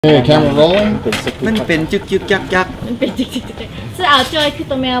Camera rolling มันเป็นจึกยักมันเป็นจึกซึ่งเอาจอยคือ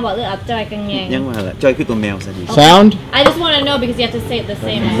ตัวแมวบอกหรือเอาจอยกังแยงยังว่าละจอยคือตัวแมวซะดิ Sound I just want to know because you have to say it the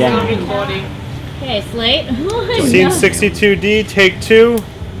same as Okay Slate Scene 62D take 2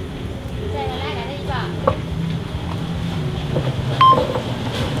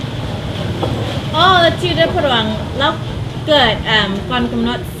อ๋อชื่อได้พระวังแล้วเกิดก่อนกำหน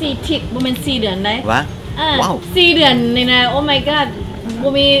ด4 ทิศบ่แม่น4 เดือนได้วะว้าว4 เดือนนี่นะ Oh my god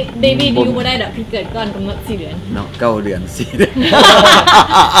บ่มีเบบี้ดิวบ่ได้ดอกพี่เกิดก่อนกำหนด4 เดือนเนาะ9 เดือน4 เดือน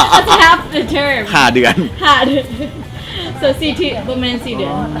That's half the term 5 เดือน5 เดือน so 4 ทิศบ่แม่น4 เดือ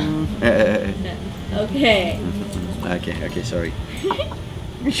นOkay Okay sorry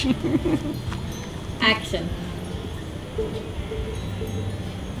Action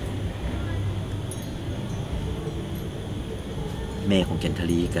แม่ของเจนท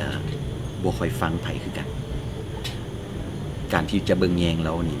ลีก็บ่ค่อยฟังไผคือกันการที่จะเบิ่งแยงเร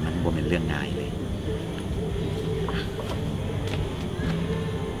านี่มันบ่เป็นเรื่องง่ายเลย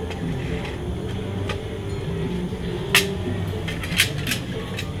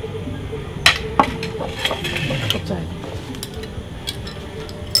เข้าใจ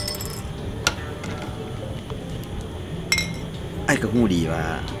ไอ้ก็ฮู้ดีว่า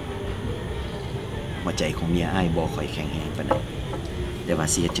หัวใจของเมียอ้ายบ่ค่อยแข็งแรงปานนั้นแต่ว่า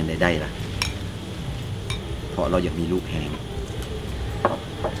สิเฮ็ดจังได้ล่ะเพราะเราอยากมีลูกแฮง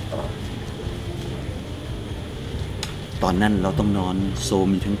ตอนนั้นเราต้องนอนโซม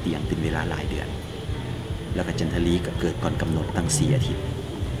อยู่ทั้งเตียงเป็นเวลาหลายเดือนแล้วก็จันทลีก็เกิดก่อนกำหนดตั้ง4 อาทิตย์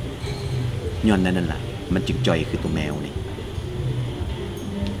ย้อนนั่นล่ะมันจึงจ่อยคือตัวแมวนี่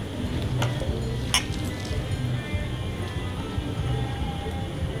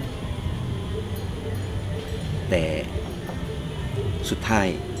แต่สุดท้าย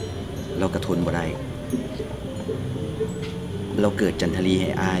เรากระทนบ่ได้เราเกิดจันทลีให้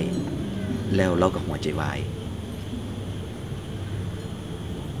อ้ายแล้วเราก็หัวใจวาย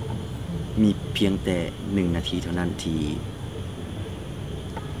มีเพียงแต่1 นาทีเท่านั้นที่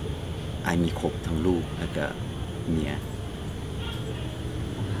อ้ายมีครบทั้งลูกแล้วก็เมีย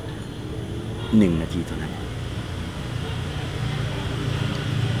1 นาทีเท่านั้น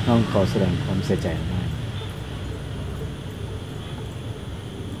ต้องขอแสดงความเสียใจมาก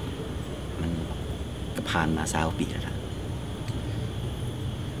มันก็ผ่านมา20 ปีแล้วล่ะ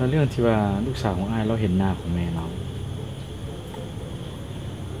แล้วเรื่องที่ว่าลูกสาวของอ้ายเราเห็นหน้าของแม่เรา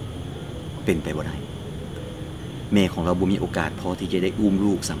เป็นไปบ่ได้แม่ของเราบ่มีโอกาสพอที่จะได้อุ้ม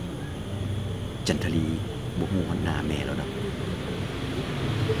ลูกซ้ำจันทลีบ่ฮู้หน้าแม่แล้วดอก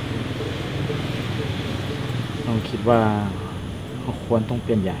เราคิดว่าเราควรต้องเป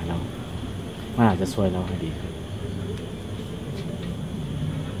ลี่ยนยาเรามันอาจจะช่วยเราให้ดีขึ้น